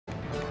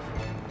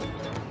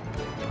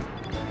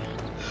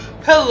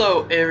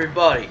Hello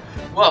everybody,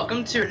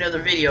 welcome to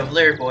another video of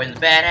Larryboy and the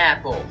Bad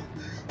Apple.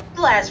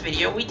 The last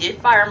video we did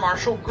Fire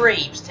Marshal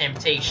Graves'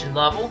 temptation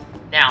level.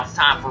 Now it's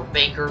time for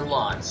Baker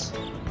Lunt.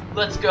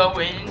 Let's go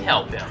in and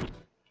help him.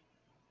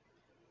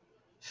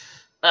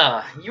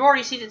 You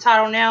already see the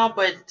title now,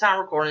 but at the time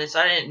of recording this,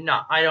 I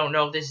don't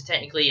know if this is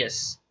technically a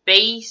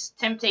space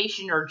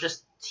temptation or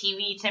just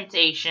TV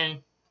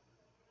temptation.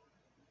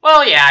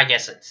 Well, yeah, I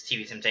guess it's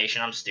TV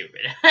temptation. I'm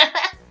stupid.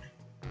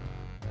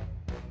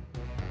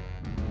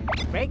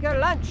 Baker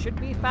Lunt should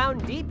be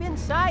found deep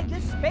inside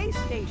the space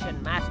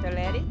station, Master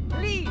Larry.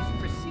 Please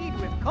proceed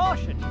with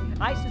caution.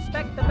 I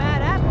suspect the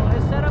Bad Apple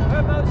has set up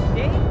her most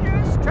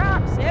dangerous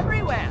traps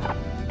everywhere.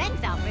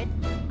 Thanks, Alfred.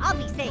 I'll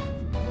be safe.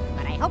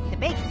 But I hope the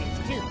Baker is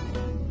too.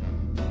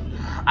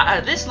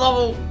 This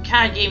level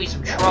kind of gave me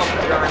some trouble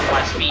during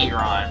my speed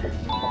run.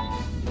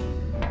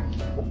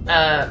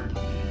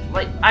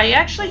 Like, I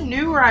actually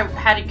knew where I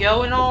had to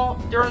go and all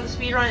during the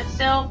speed run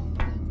itself,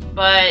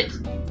 but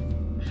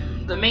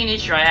the main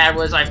issue I had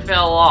was I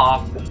fell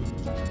off.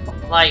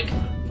 Like,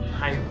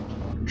 I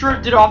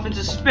drifted off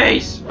into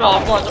space, fell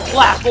off one of the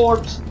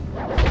platforms.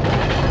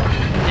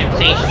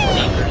 Temptation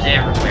seekers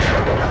everywhere.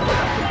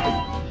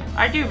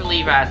 I do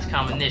believe I have to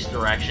come in this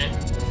direction.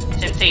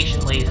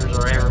 Temptation lasers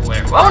are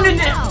everywhere. Oh,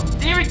 no!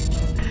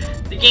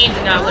 The game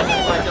did not let me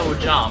do my double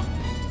jump.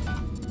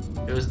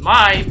 It was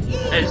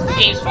the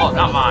game's fault,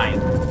 not mine.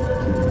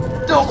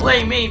 Don't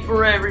blame me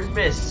for every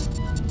miss.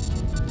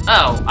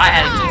 Oh, I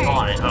had to keep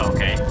on it. Oh,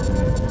 okay.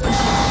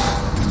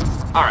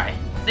 Alright,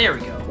 there we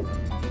go.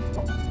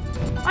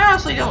 I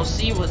honestly don't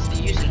see what's the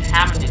use in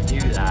having to do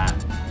that.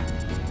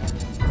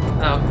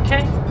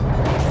 Okay.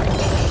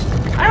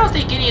 I don't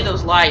think any of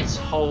those lights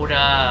hold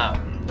up.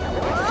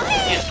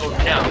 Useful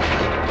to know.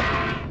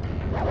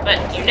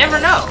 But you never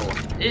know.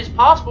 It is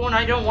possible and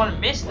I don't want to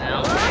miss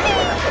them.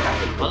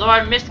 Although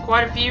I've missed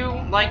quite a few,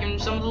 like in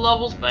some of the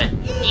levels, but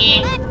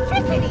yeah.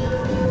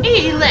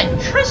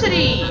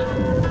 Electricity!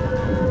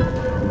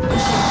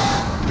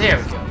 There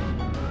we go.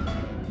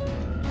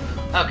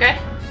 Okay.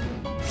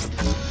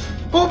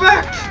 Pull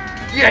back!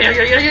 Yeah.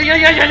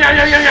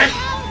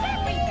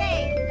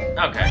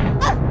 Okay.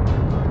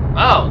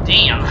 Oh,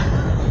 damn.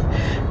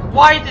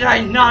 Why did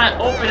I not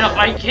open up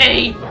my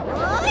cave?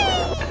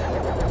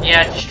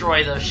 Yeah,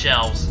 destroy those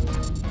shelves.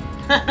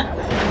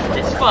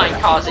 It's fun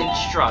causing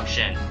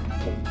destruction.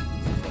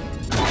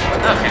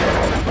 Okay.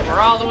 We're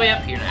all the way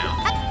up here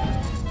now.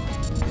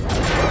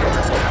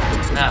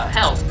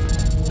 Health.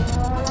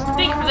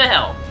 Think for the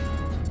health.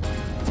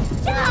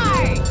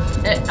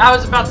 I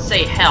was about to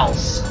say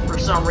health for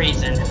some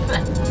reason.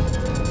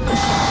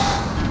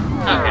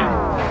 Okay.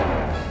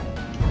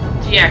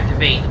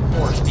 Deactivate the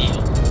force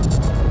field.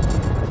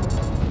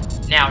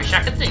 Now we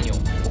shall continue.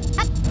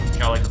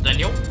 Shall we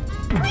continue?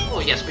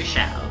 Oh, yes, we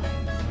shall.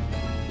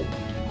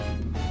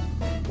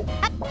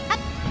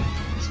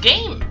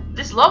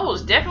 This level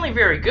is definitely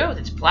very good with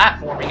its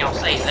platforming, I'll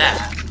say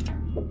that.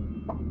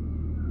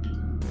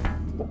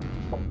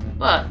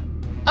 But,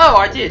 oh,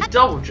 I did a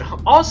double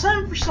jump. All of a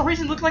sudden, for some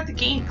reason, it looked like the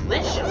game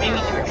glitched and made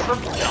me do a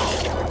triple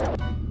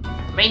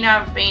jump. May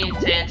not have paid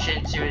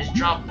attention to his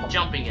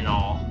jumping and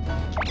all.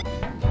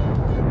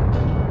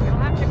 You'll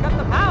have to cut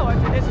the power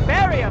to this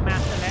barrier,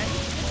 Master Larry.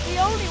 It's the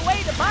only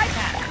way to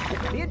bypass it.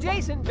 The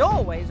adjacent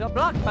doorways are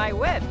blocked by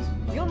webs.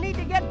 You'll need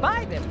to get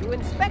by them to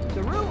inspect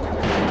the room.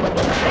 Webs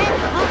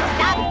won't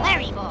stop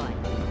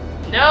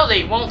Larryboy. No,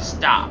 they won't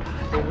stop.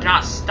 They will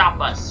not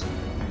stop us.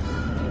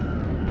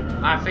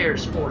 My favorite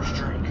sports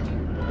drink.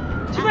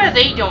 Too bad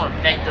they don't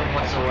affect them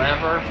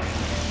whatsoever.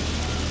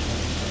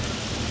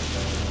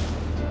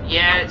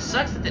 Yeah, it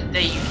sucks that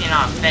you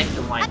cannot affect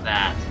them like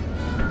that.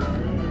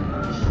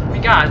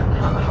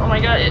 Oh my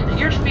god,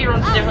 your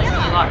speedrun's definitely be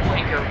a lot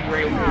quicker if you were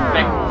able to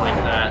affect them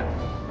like that.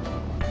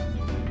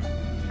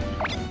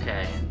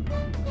 Okay.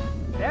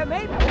 There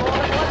may be more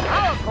than one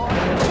power cord.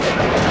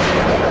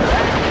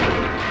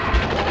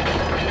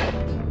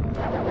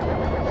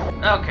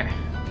 Okay.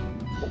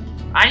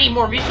 I need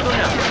more musical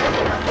notes.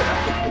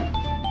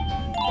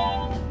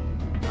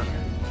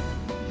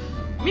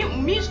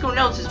 Okay. Musical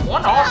notes is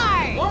one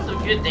of the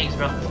good things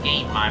about this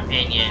game, in my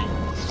opinion.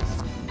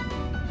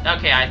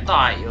 Okay, I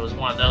thought it was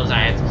one of those I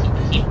had to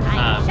keep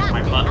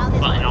my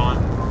button on.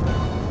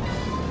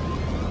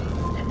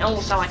 It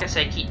almost sounded like I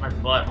said keep my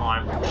butt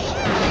on.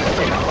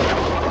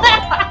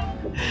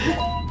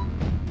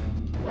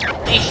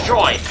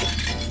 Destroy!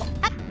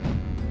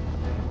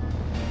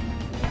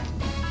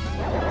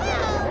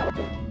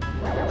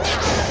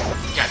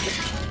 Gotcha.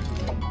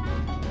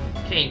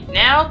 Okay,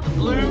 now the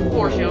blue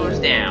portion goes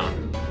down.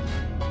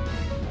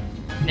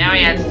 Now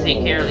he has to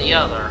take care of the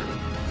other.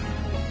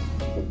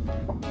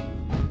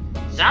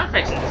 Sound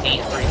effects in this game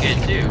is pretty good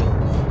too.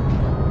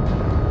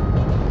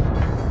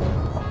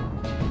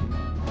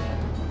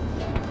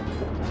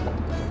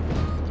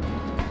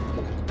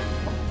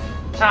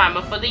 Time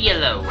up for the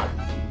yellow.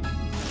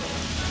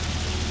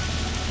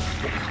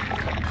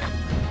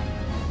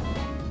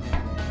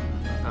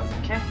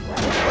 Okay.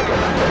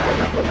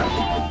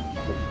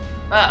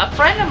 A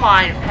friend of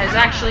mine has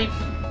actually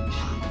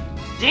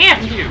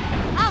Damn you!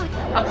 Oh,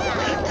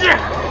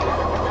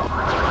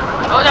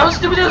 Oh, that was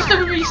stupid, of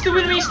me,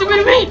 stupid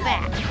of me!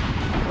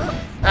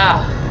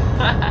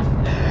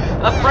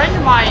 A friend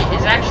of mine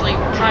is actually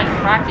trying to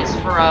practice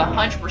for a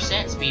 100%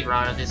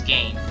 speedrun of this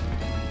game.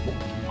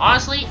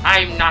 Honestly,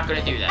 I'm not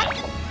gonna do that.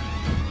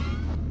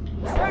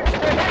 Search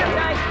for an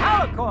energized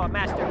power core,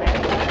 Master Larry,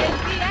 and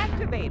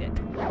deactivate it.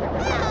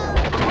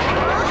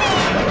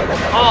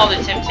 All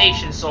the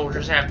temptation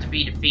soldiers have to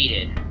be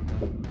defeated.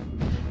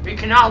 We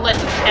cannot let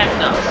them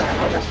tempt us,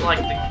 just like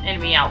the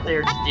enemy out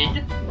there just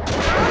did.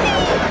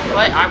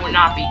 But I will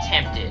not be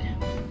tempted.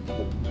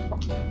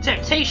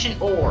 Temptation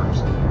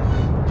orbs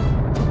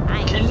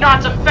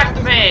cannot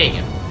affect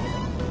me!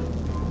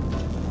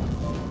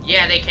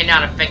 Yeah, they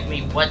cannot affect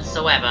me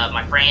whatsoever,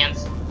 my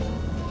friends.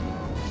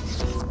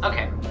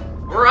 Okay,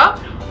 we're up?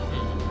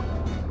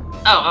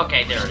 Oh,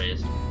 okay, there it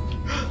is.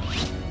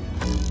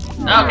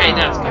 Okay,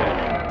 that's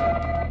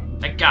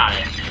good. I got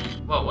it.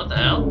 Whoa, what the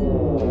hell?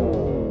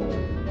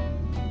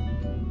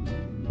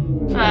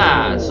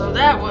 Ah, so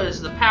that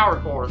was the power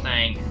core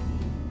thing.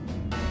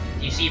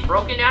 Do you see it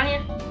broken down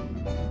here?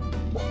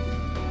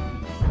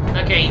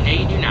 Okay, no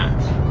you do not.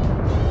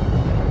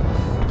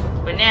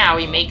 But now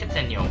we may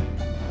continue.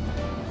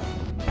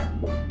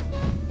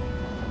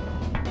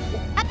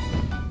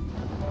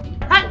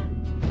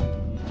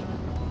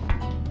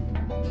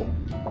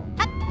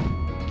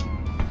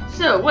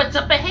 So, what's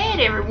up ahead,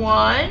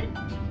 everyone?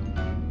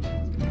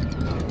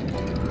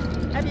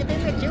 Have you been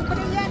to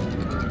Jupiter yet?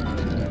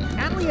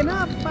 Oddly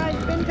enough,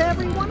 I've been to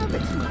every one of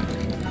its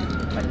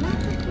moons. But not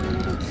the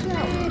planet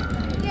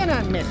itself. You're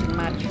not missing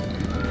much.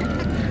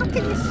 How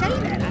can you say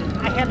that?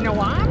 I have no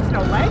arms,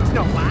 no legs,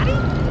 no body?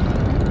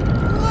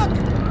 Look!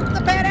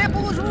 The bad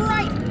apple was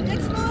right!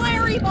 It's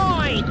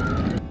Larryboy!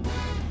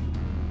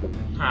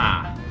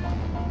 Huh.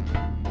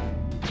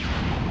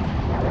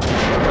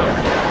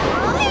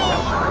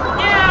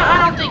 Yeah, I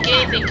don't think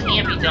anything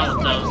can be done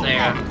with those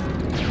there.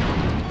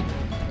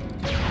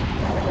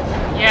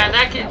 Yeah,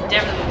 that could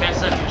definitely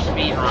mess up your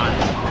speed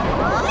runs.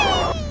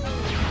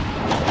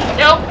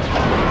 Nope.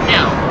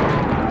 No.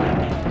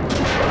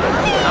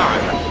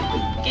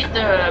 Alright. Get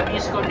the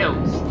musical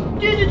notes.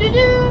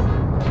 Do-do-do-do.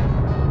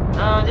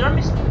 Did I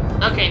miss?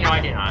 Okay, no,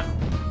 I did not.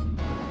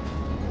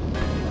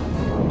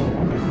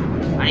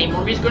 I need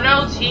more musical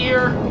notes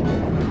here.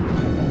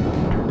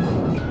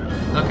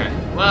 Okay.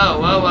 Whoa,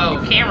 whoa,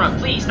 whoa. Camera,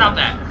 please stop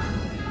that.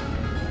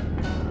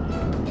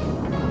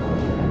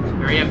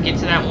 Hurry up, get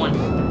to that one.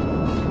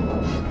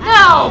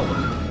 No!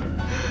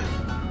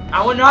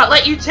 I will not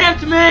let you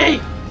tempt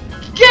me!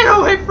 Get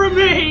away from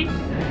me!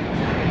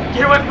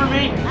 Get away from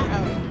me!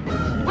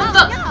 uh-oh. What Oh,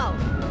 the?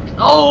 no!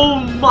 Oh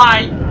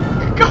my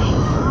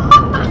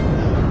god!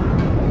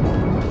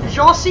 Did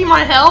y'all see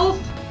my health?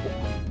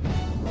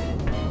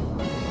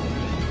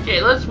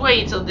 Okay, let's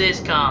wait until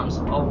this comes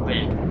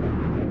open.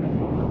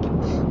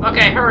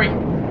 Okay, hurry.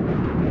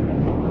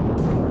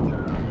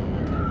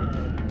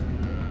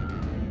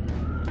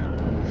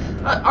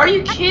 Are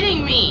you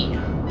kidding me?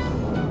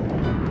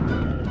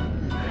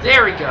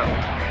 There we go.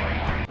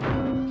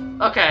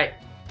 Okay.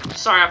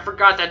 Sorry, I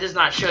forgot that does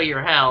not show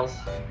your health.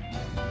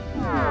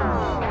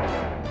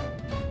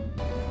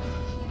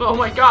 Oh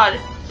my god.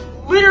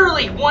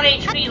 Literally 1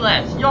 HP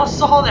left. Y'all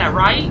saw that,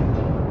 right?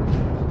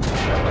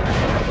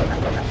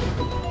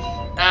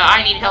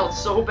 I need health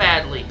so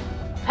badly.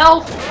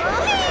 Health!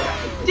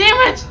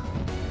 Damn it!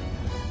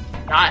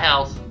 Not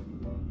health.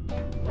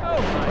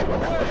 Oh my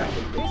word!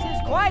 This is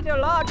quite a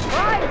large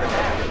prize you're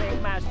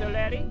handling, Master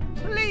Larry.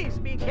 Please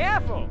be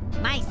careful.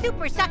 My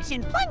super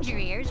suction plunger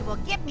ears will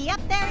get me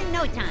up there in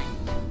no time.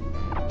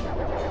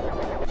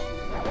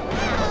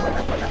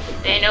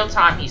 Ain't no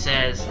time, he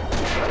says.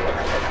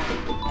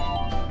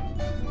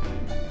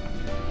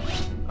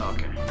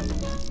 Okay.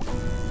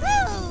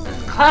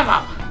 Woo! Climb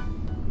up!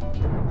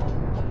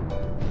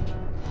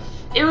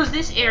 It was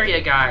this area,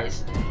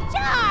 guys,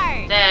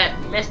 Charge! that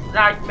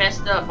I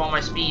messed up on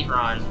my speed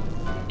run.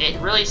 It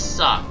really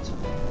sucked.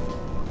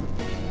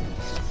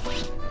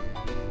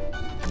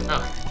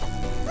 Okay.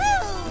 Woo!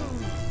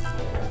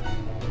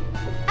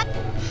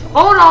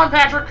 Hold on,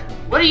 Patrick!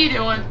 What are you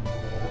doing?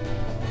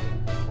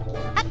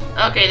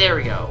 Okay, there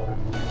we go.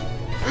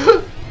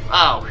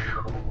 Oh.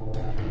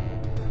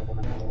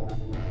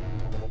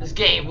 This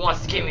game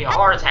wants to give me a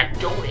heart attack,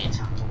 don't it?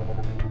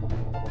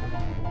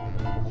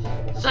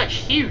 Such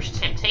huge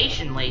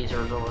temptation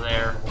lasers over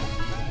there.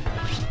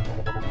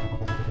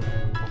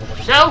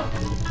 No!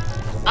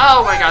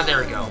 Oh my god, there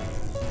we go.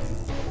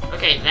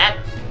 Okay,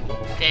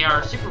 okay,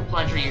 our super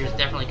plunger ears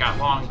definitely got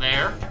long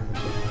there.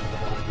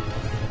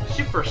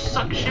 Super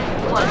suction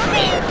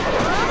plunger.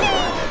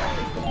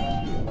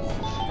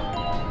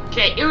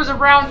 Okay, it was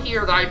around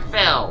here that I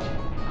fell.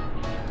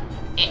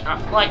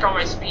 Like on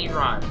my speed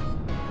run.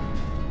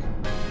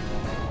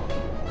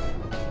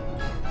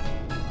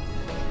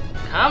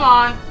 Come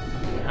on.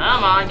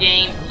 Come on,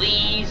 game,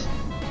 please.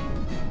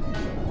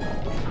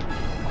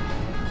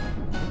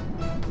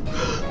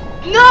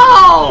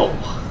 No!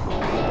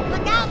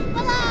 Look out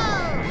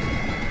below!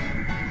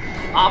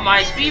 on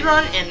my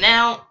speedrun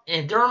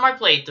and during my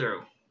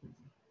playthrough.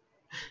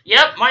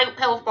 Yep, my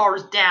health bar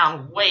is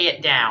down, way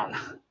down.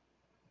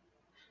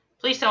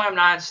 Please tell me I'm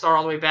not going to start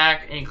all the way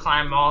back and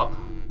climb up.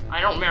 I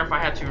don't remember if I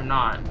had to or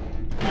not.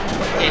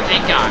 Okay,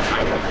 thank God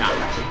I did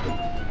not.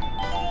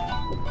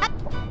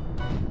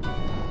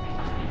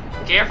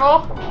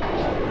 Careful.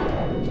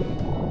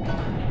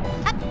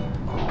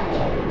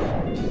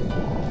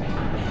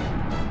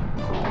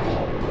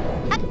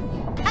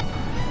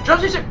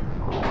 Jump too soon.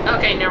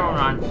 Okay, never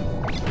mind. Good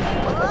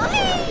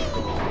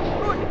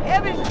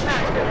heavens,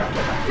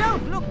 Master!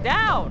 Don't look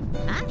down!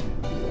 Huh?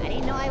 I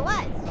didn't know I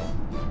was.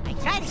 I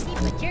try to keep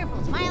a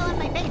cheerful smile on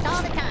my face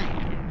all the time.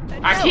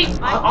 I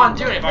keep on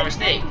doing it by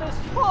mistake.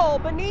 Fall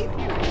beneath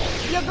you.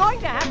 You're going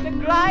to have to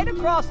glide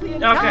across the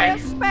entire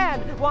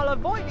span while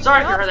avoiding.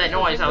 Sorry if you heard that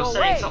noise. I was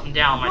setting something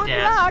down on my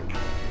desk. Luck.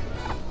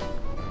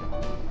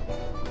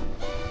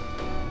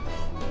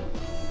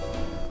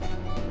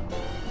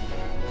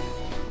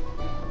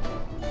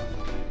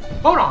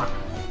 Hold on.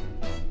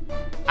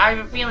 I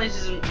have a feeling this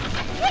isn't.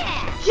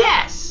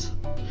 Yes!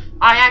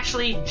 I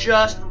actually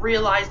just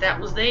realized that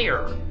was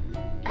there.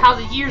 How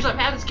the years I've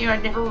had this game, I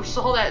never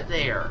saw that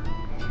there.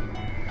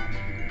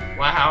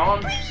 Wow,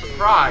 I'm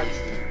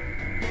surprised.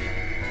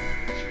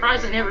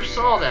 Surprised I never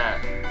saw that.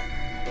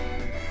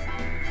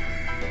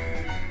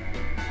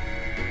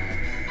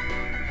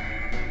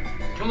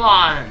 Come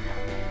on.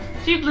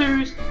 2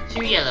 blues,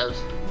 2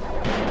 yellows.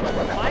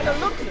 By the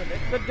looks of it,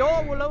 the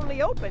door will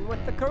only open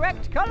with the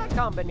correct color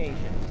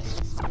combination.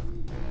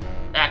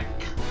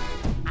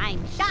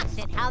 I'm shocked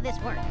at how this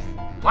works.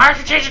 Why don't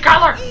you change the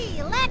color?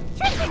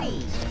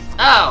 Electricity!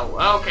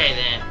 Oh, okay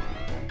then.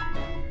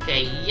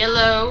 Okay,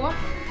 yellow.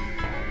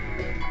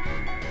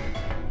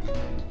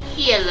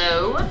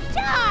 Yellow.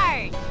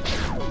 Charge!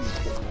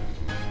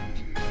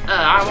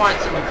 I want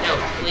some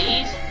notes,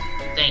 please.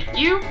 Thank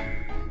you.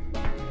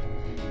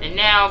 And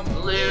now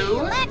blue.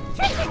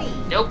 Electricity!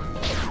 Nope.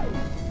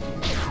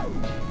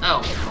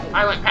 Oh,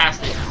 I went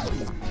past it.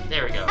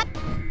 There we go.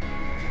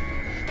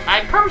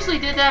 I purposely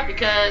did that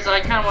because I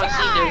kind of want to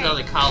see those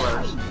other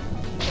colors.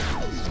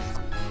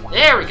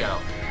 There we go.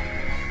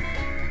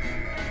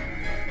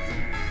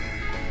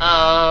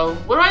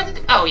 What do I have to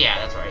do? Oh, yeah,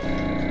 that's right.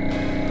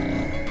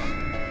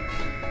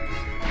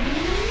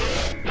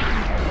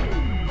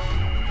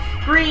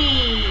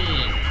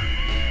 Green!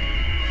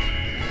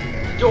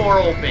 Door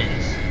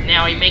opens.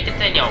 Now we make a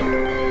thing.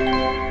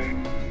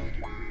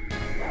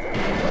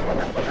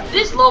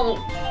 This level,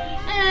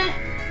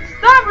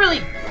 it's not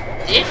really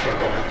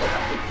difficult.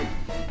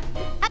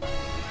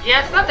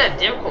 Yeah, it's not that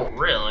difficult,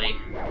 really.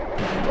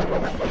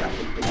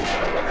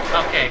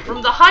 Okay,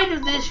 from the height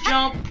of this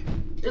jump,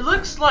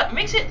 it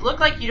makes it look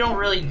like you don't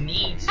really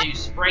need to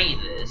spray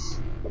this.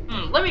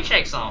 Let me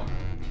check some.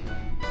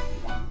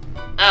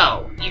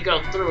 Oh, you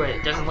go through it.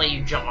 It doesn't let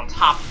you jump on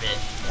top of it.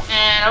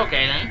 And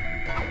okay then.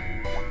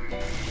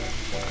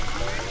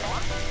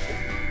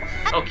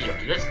 Okie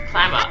dokie, let's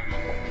climb up.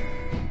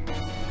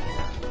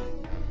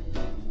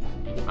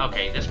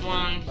 Okay, this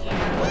one.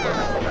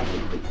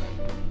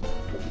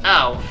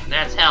 Oh,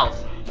 that's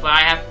health. But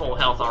I have full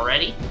health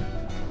already.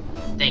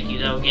 Thank you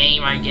though,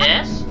 game, I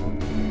guess.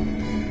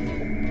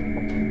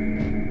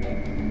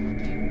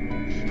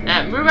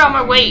 Move out of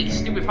my way,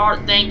 stupid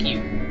part, thank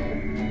you.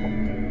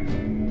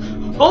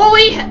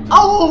 Holy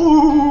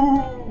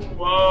oh!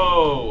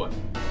 Whoa!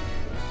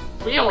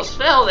 We almost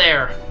fell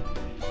there.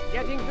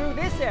 Getting through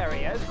this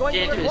area is going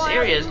to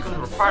require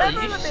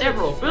the use of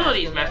several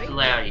abilities, Master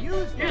Larry.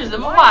 Use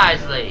them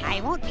wisely.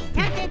 I won't be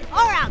tempted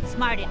or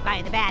outsmarted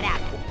by the bad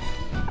apple.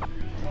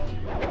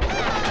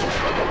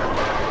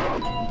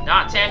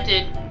 Not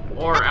tempted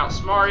or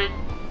outsmarted.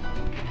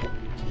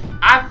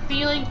 I have a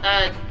feeling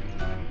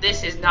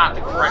this is not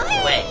the correct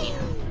way.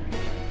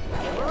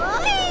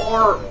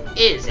 Or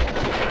is it?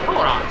 Hold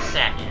on a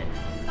second.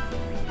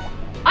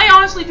 I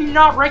honestly do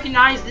not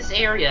recognize this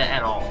area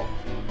at all.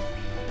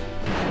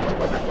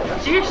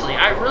 Seriously,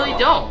 I really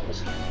don't.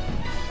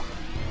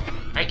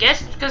 I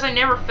guess it's because I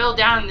never fell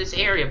down in this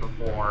area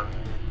before.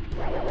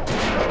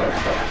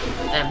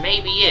 That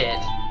may be it.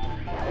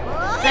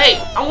 Hey,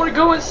 I want to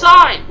go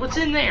inside! What's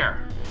in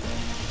there?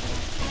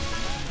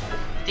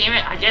 Damn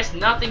it, I guess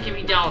nothing can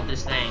be done with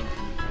this thing.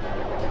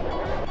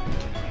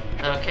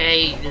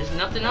 Okay, there's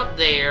nothing up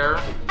there.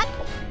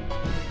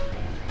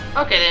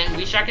 Okay then,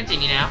 we shall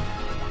continue now.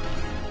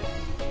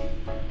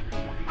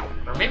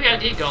 Or maybe I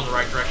did go in the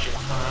right direction.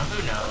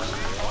 Who knows?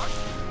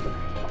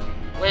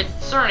 With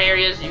certain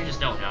areas, you just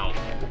don't know.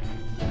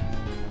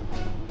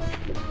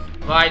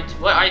 But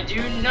what I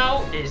do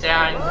know is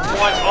that I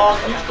want all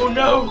musical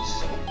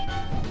notes.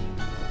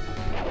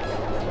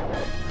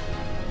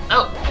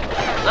 Oh,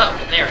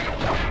 there we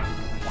go.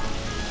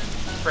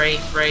 Spray,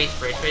 spray,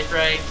 spray, spray,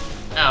 spray.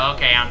 Oh,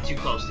 okay, I'm too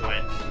close to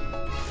it.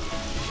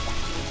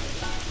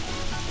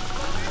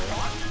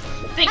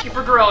 Thank you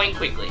for growing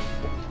quickly.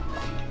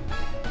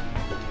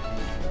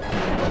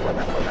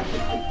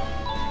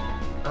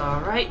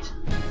 Alright.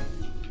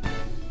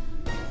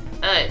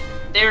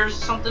 There's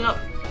something up.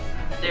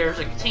 There's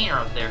a container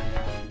up there.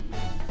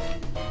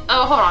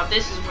 Oh, hold on.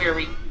 This is where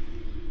we...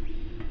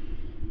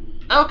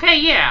 Okay,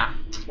 yeah.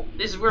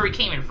 This is where we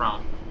came in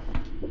from.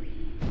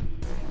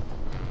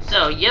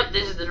 So, yep,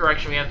 this is the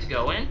direction we have to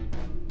go in.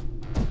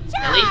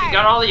 Charge! At least we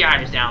got all the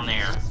items down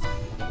there.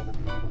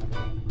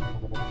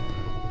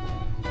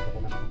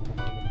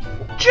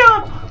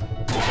 Jump!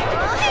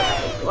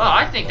 Well,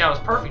 I think that was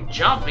perfect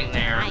jumping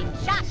there. I'm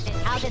shocked at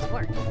how this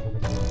works.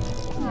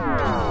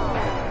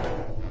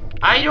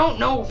 I don't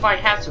know if I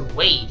have to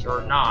wait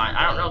or not.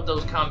 I don't know if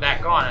those come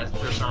back on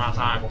after a certain amount of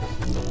time.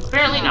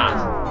 Apparently not.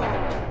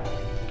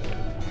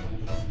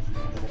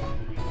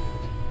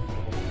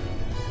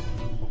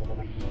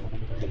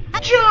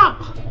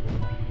 Jump!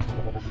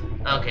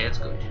 Okay, that's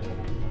good.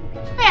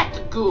 That's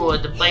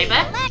good, baby.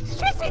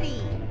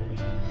 Electricity!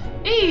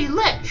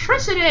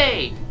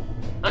 Electricity!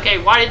 Okay,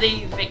 why did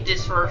they make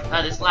this first,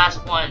 this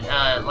last one,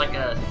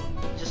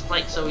 just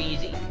like so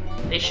easy?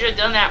 They should have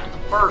done that with the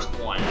first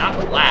one, not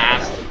the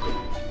last.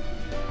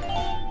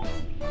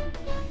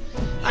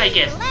 I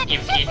guess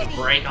give kids a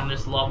break on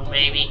this level,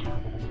 maybe.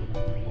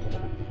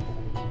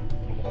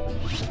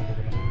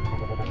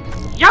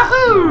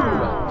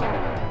 Yahoo!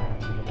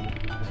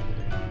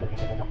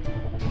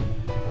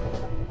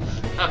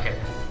 Okay.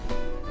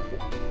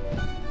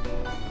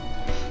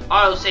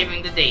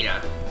 Auto-saving the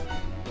data.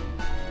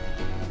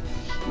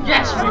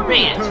 Yes, we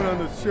made it.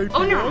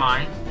 Oh, never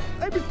mind.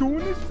 I've been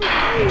doing this for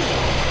years.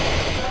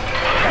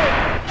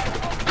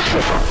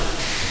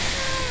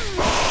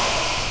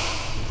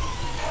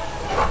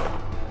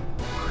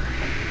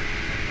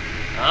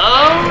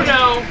 Oh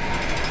no!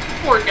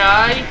 Poor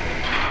guy.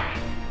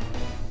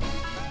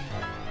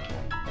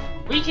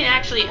 We can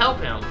actually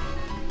help him.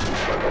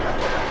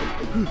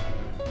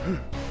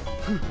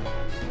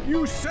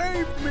 You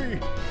saved me!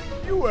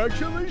 You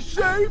actually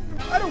saved me!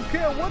 I don't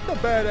care what the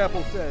bad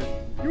apple says.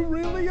 You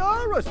really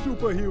are a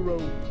superhero.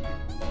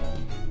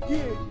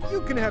 Yeah,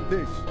 you can have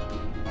this.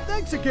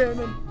 Thanks again,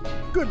 and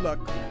good luck.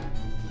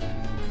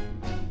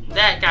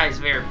 That guy's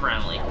very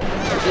friendly.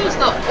 He's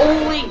the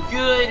only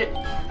good,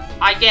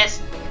 I guess,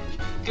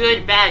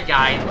 good bad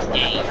guy in this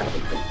game.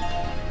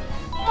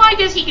 Well, I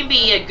guess he can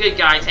be a good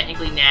guy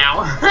technically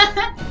now.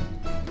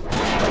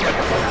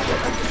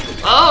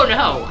 Oh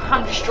no,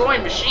 I'm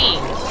destroying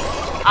machines.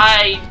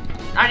 I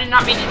did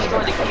not mean to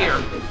destroy the gear.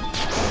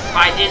 But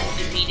I did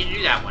mean to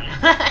do that one.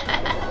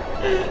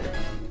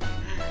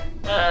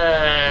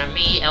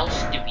 Me el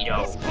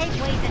stupido. This cake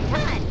weighs a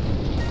ton.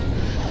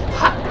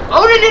 Ha!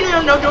 Oh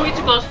no, don't get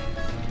too close.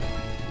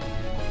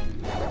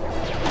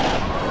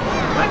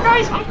 But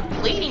guys, I'm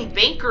completing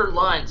Baker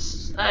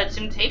Lunt's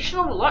temptation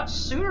a lot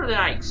sooner than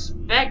I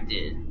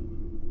expected.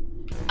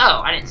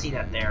 Oh, I didn't see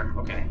that there.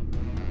 Okay.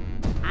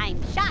 I'm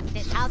shocked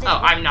at how this Oh,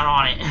 works. I'm not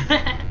on it.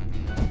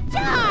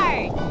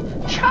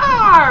 Charge!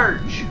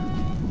 Charge!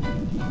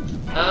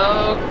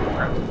 Oh,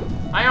 crap.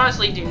 I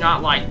honestly do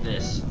not like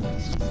this.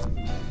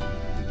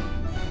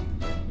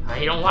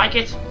 I don't like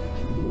it.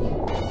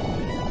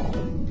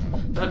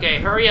 Okay,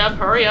 hurry up.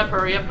 There we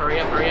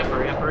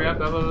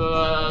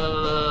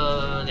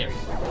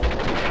go.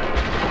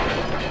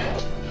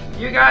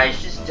 You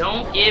guys just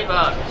don't give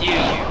up, do you?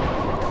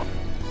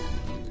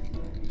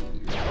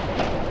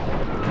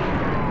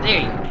 There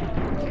you go.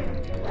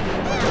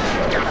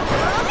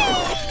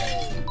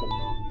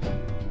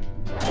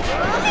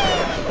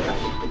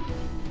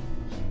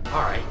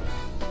 Alright.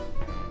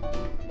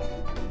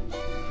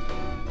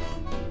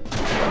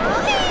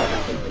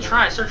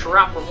 Try to search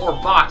around for more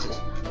boxes.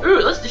 Ooh,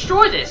 let's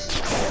destroy this!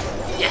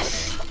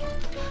 Yes!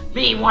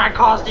 Me want to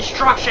cause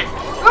destruction!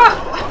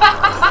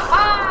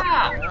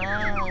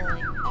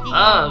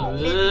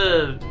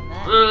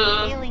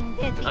 Feeling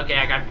dizzy. Okay,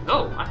 I got.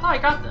 Oh, I thought I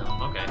got them.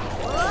 Okay.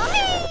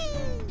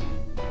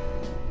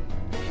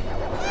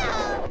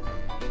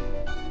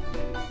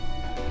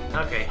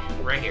 Okay,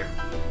 right here.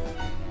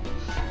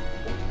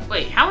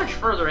 Wait, how much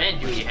further in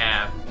do we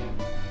have?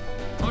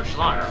 How much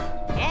longer?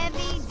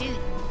 Heavy duty.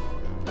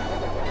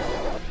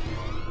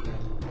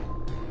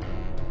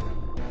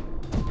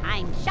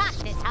 I'm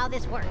shocked at how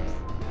this works.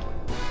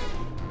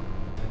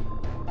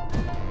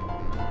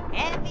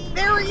 Heavy.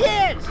 There he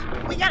is!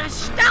 We gotta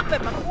stop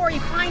him before he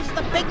finds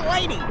the big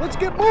lady! Let's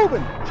get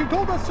moving. She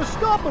told us to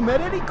stop him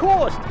at any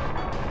cost.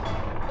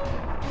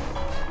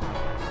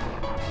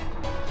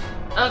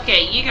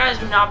 Okay, you guys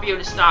would not be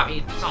able to stop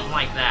me with something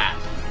like that.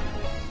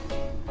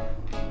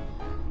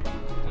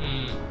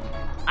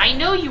 I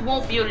know you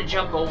won't be able to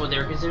jump over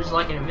there because there's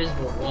like an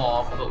invisible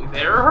wall, but we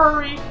better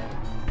hurry.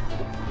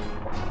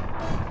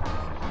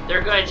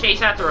 They're going to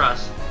chase after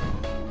us.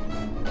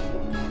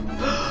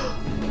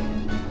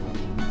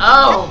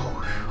 Oh!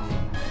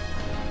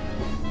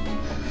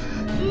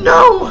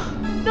 No!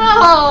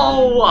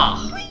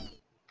 No!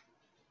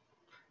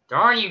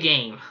 Darn you,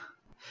 game.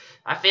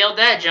 I failed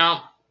that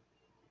jump.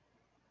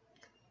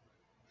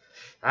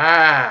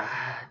 Ah,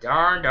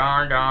 darn.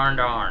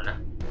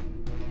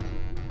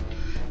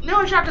 No,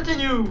 I shall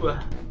continue.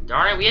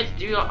 Darn it, we have to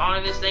do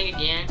on this thing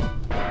again.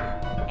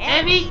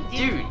 Heavy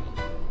duty.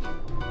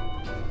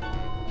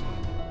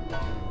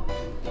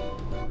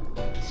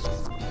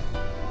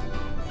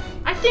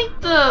 I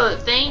think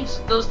those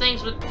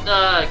things with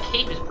the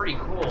cape is pretty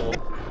cool.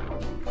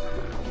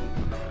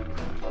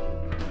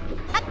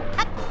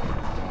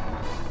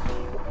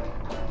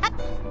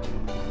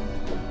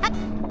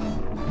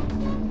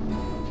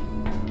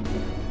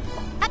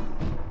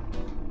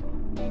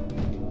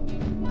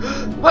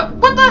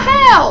 What the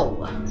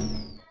hell?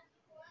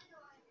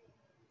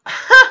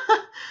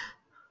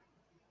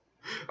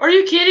 Are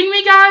you kidding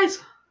me, guys?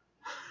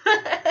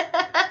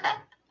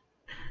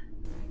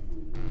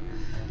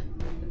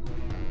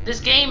 This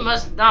game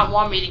must not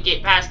want me to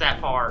get past that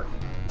part.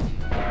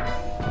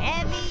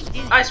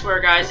 I swear,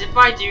 guys, if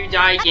I do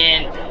die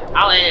again,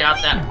 I'll edit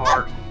out that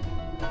part.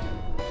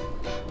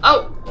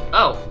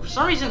 Oh, for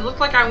some reason it looked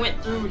like I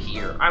went through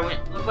here.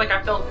 Looked like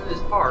I fell through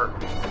this part.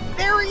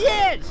 There he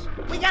is!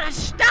 We gotta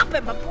stop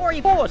him before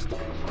he forced.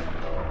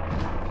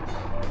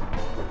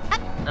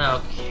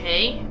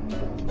 Okay.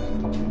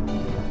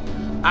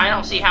 I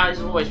don't see how his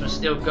voice was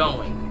still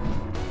going.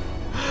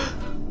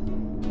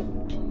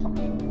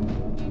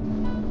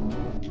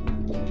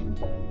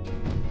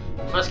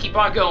 Let's keep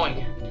on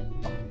going.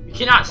 We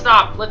cannot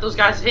stop. Let those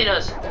guys hit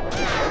us.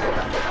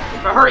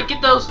 But hurry,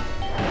 get those.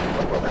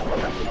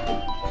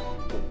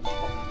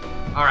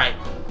 Alright.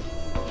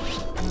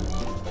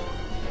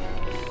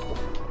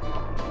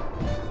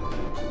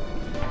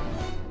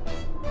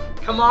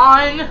 Come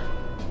on!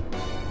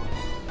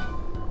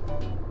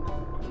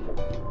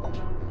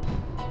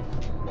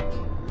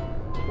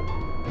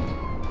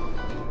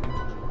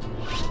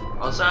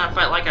 Also, I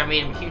felt like I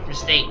made a huge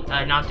mistake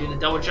not doing the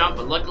double jump,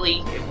 but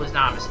luckily it was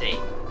not a mistake.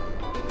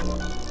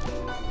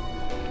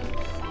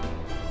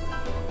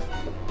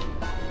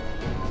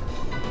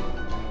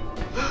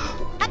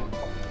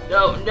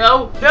 No,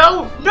 no,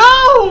 no,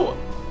 no!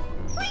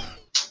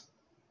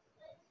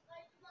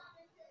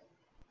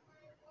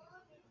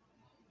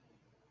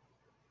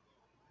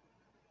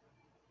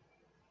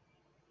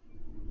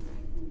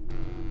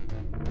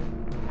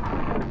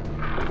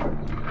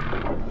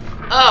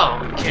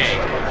 Oh, okay.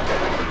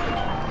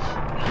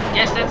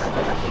 Guess that's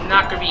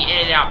not gonna be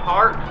edited out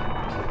part.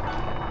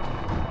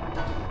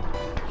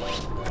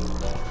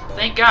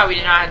 Thank God we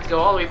did not have to go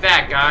all the way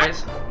back,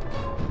 guys.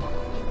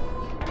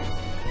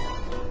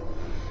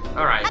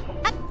 Alright.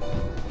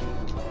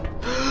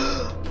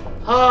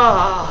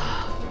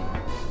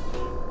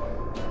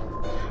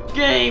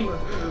 Game!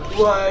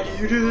 Why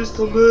do you do this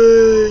to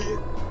me?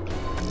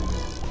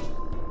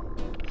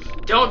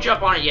 Don't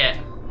jump on it yet.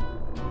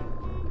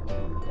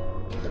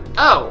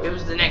 Oh, it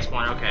was the next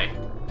one, okay.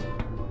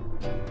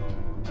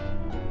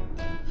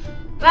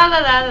 La la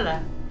la la la.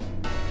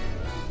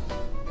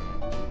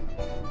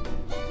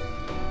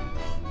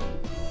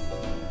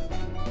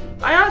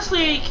 I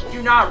honestly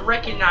do not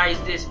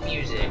recognize this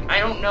music. I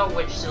don't know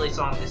which silly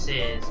song this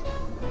is.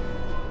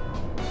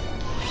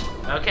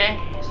 Okay,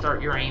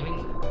 start your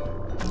aiming.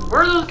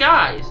 Where are those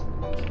guys?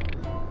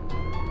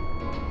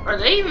 Are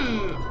they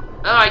even...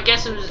 Oh, I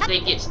guess it was they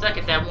get stuck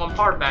at that one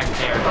part back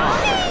there.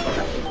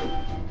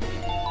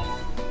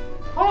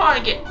 Hold on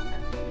again.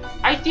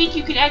 I think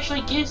you can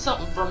actually get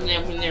something from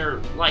them when they're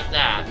like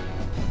that.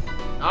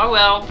 Oh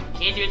well,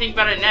 can't do anything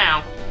about it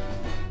now.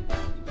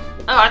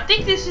 Oh, I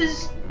think this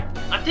is...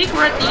 I think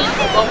we're at the end of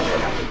the bubble.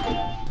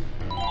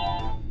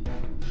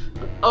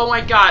 Oh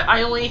my god,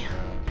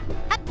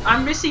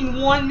 I'm missing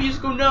one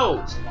musical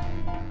note.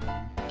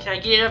 Can I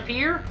get it up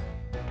here?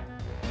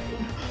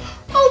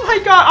 Oh my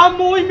god, I'm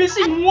only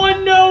missing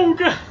one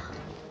note!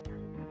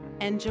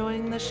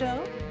 Enjoying the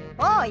show?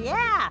 Oh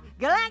yeah!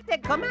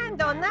 Galactic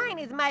Commando 9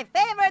 is my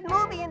favorite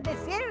movie in the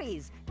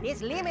series.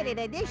 This limited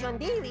edition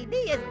DVD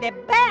is the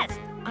best!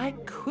 I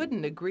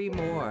couldn't agree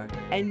more.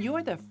 And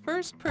you're the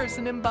first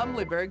person in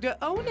Bumbleberg to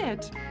own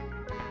it.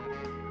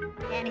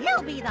 And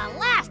he'll be the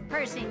last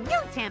person you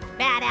tempt,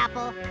 Bad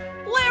Apple.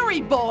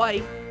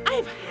 Larryboy!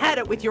 I've had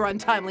it with your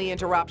untimely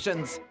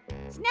interruptions.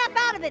 Snap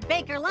out of it,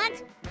 Baker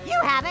Lunt. You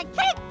have a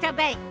cake to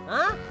bake.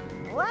 Huh?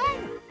 What?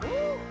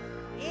 Ooh,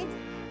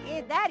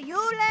 is that you,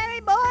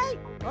 Larryboy?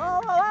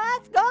 Oh,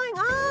 what's going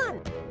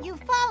on?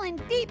 You've fallen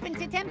deep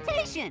into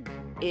temptation.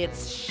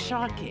 It's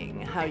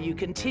shocking how you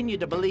continue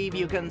to believe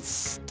you can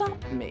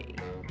stop me.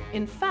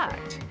 In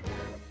fact,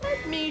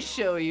 let me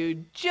show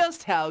you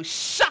just how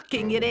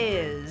shocking it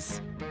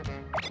is.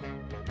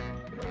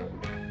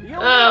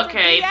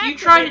 Okay, if you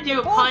try to do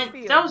a pun,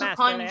 that was a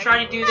pun you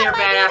tried to do there,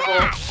 Bad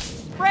Apple.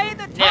 Spray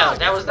the No,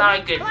 that was not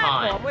a good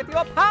pun. With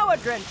your power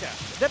drencher.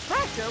 The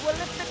pressure will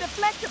lift the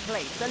deflector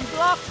plates and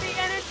block the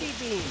energy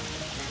beam.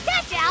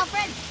 Gotcha,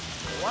 Alfred.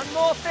 One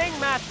more thing,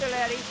 Master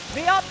Larry.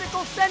 The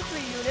optical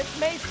sentry units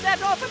may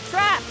set off a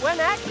trap when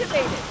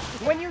activated.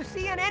 When you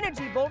see an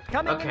energy bolt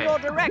coming in your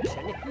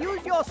direction,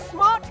 use your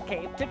smart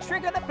cape to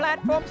trigger the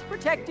platform's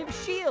protective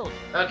shield.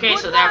 Okay, Good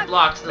so that luck.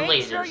 blocks the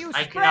Make lasers. sure you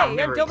I spray cannot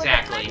remember until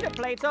exactly. the deflector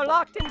plates are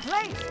locked in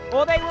place,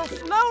 or they will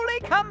slowly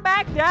come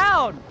back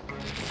down.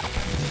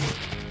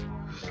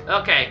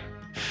 Okay.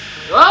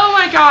 Oh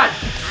my god!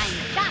 I'm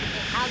shocked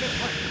at how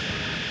this works.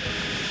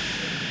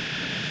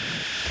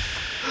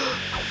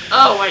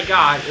 Oh my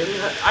god.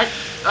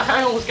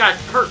 I almost got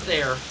hurt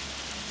there.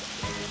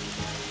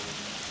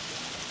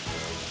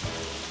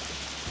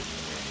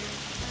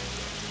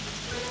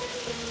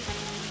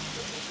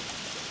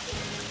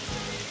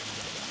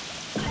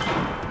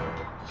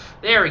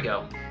 There we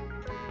go.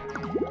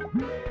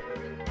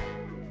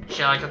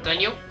 Shall I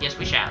continue? Yes,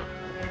 we shall.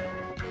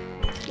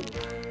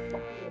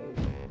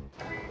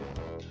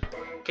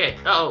 Okay,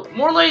 uh-oh,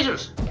 more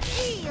lasers!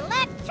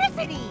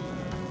 Electricity!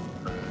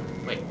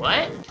 Wait,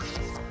 what?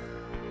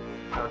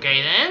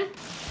 Okay then.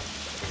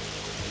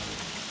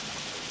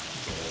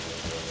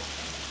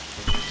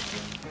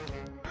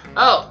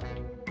 Oh!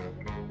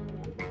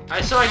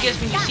 So I guess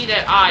when you see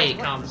that eye, it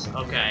comes.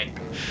 Okay.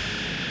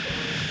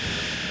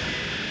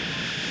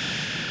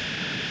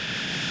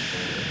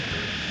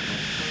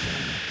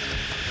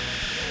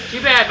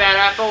 Too bad, Bad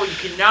Apple, you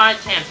cannot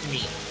tempt me.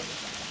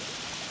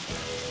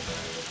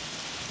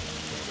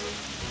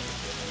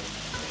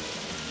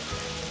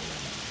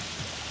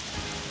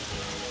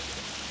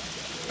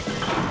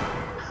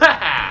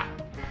 Haha!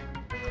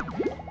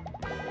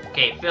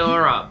 Okay, fill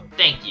her up.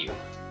 Thank you.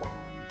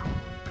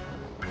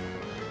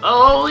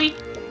 Holy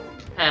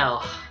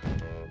hell.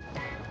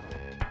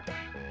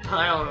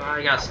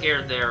 I got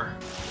scared there.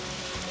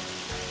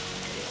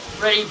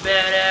 Ready,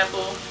 Bad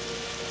Apple?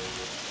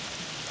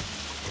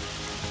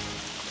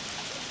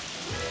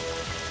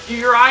 Do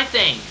your eye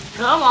thing.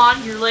 Come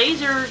on, your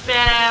lasers,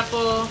 Bad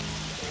Apple.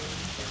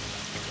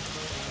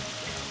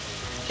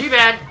 Too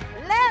bad.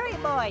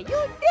 Larryboy,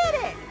 you did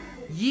it!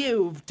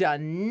 You've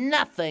done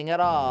nothing at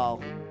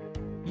all.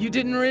 You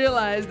didn't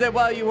realize that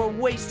while you were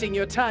wasting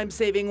your time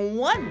saving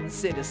one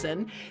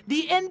citizen,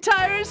 the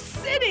entire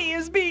city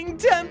is being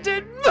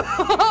tempted.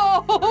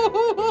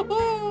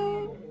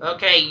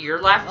 Okay,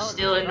 your laugh is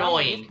still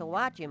annoying. To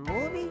watch a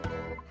movie?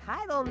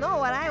 I don't know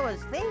what I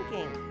was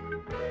thinking.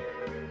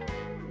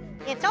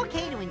 It's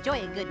okay to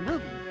enjoy a good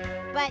movie,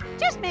 but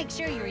just make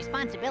sure your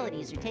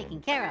responsibilities are taken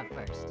care of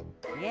first.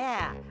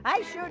 Yeah,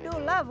 I sure do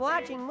love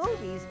watching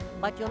movies,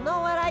 but you know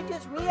what I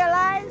just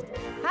realized?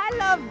 I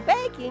love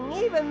baking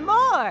even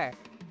more.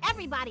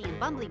 Everybody in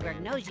Bumbleberg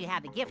knows you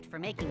have a gift for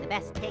making the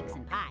best cakes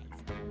and pies.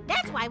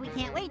 That's why we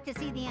can't wait to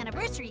see the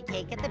anniversary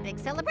cake at the big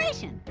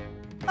celebration.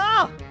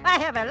 Oh, I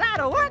have a lot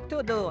of work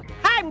to do.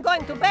 I'm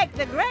going to bake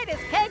the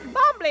greatest cake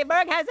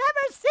Bumbleberg has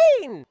ever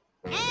seen.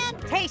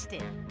 And taste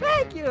it.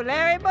 Thank you,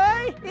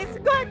 Larryboy. It's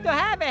good to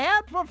have a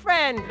helpful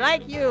friend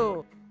like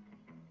you.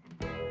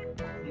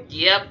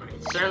 Yep,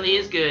 it certainly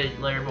is good,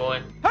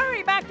 Larryboy.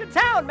 Hurry back to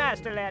town,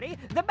 Master Larry.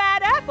 The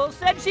Bad Apple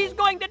said she's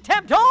going to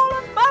tempt all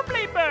of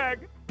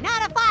Bumbleberg.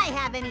 Not if I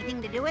have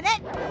anything to do with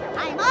it.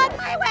 I'm on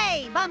my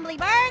way,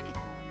 Bumbleberg.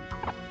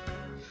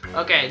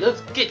 Okay,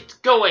 let's get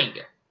going.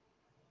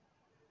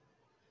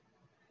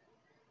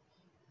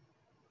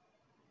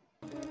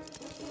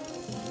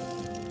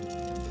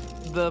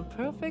 The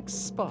perfect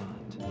spot.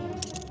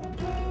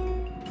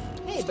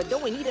 Hey, but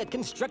don't we need a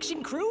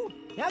construction crew?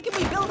 How can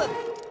we build a...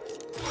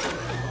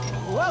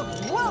 Whoa,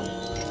 whoa!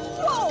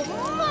 Whoa,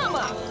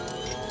 mama!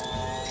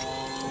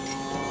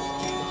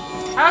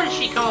 How did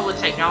she come up with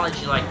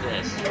technology like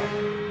this?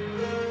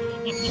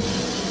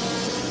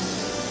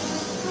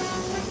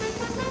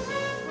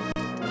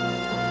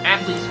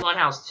 Athlete's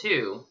Funhouse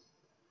 2.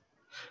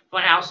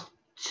 Funhouse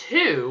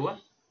 2?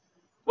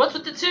 What's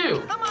with the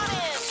 2? Come on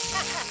in!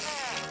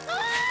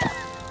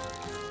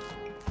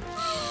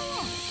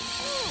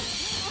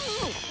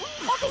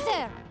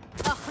 Officer,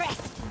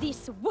 arrest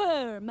this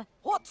worm.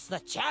 What's the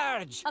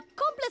charge?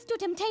 Accomplice to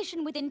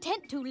temptation with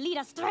intent to lead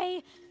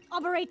astray,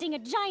 operating a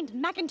giant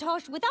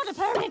Macintosh without a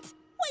permit.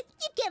 What?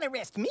 You can't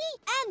arrest me?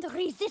 And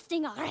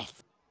resisting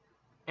arrest.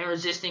 And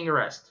resisting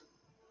arrest.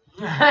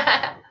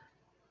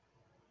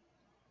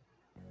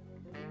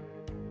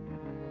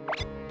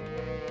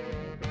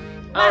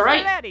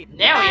 Alright,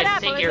 now we have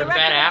to take care of the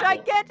Bad Apple. A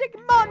gigantic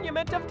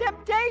monument of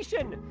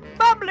temptation.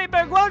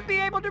 Bumbleberg won't be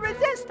able to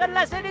resist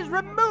unless it is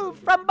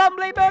removed from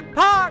Bumbleberg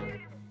Park.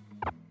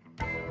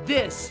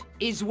 This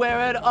is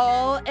where it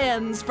all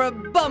ends for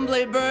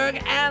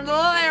Bumbleberg and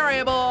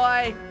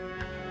Larryboy.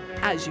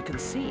 As you can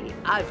see,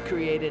 I've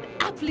created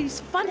Appley's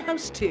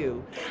Funhouse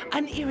 2,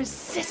 an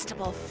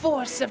irresistible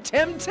force of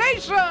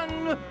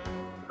temptation.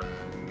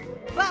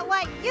 But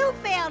what you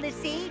fail to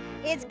see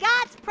is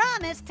God's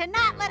promise to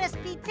not let us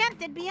be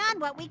tempted beyond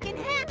what we can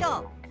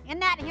handle,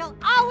 and that He'll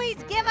always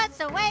give us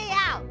a way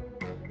out.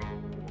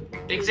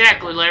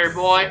 Exactly,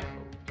 Larryboy.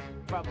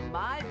 From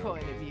my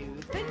point of view,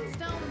 things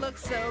don't look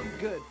so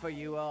good for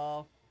you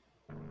all.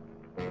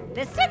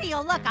 The city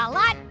will look a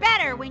lot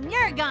better when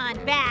you're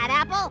gone, Bad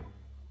Apple.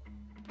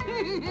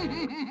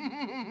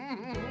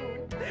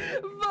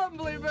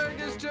 Bumbleberg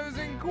has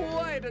chosen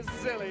quite a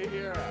silly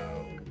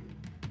hero.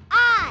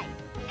 I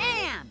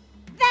am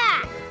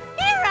that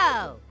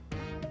hero!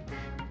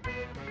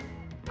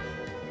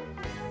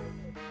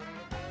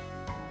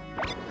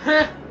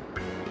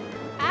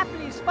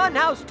 Appley's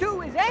Funhouse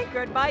 2 is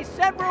anchored by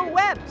several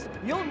webs.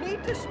 You'll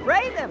need to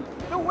spray them.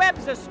 The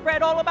webs are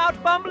spread all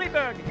about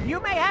Bumbleberg. You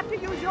may have to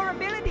use your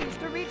abilities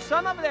to reach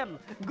some of them.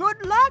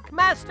 Good luck,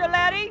 Master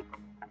Larry!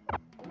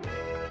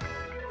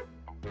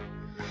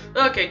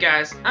 Okay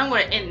guys, I'm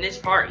going to end this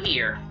part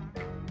here.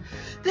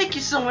 Thank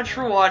you so much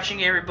for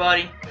watching,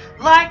 everybody.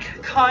 Like,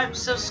 comment,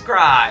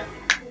 subscribe.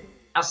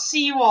 I'll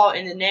see you all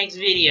in the next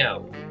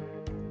video.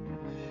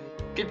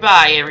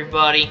 Goodbye,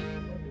 everybody.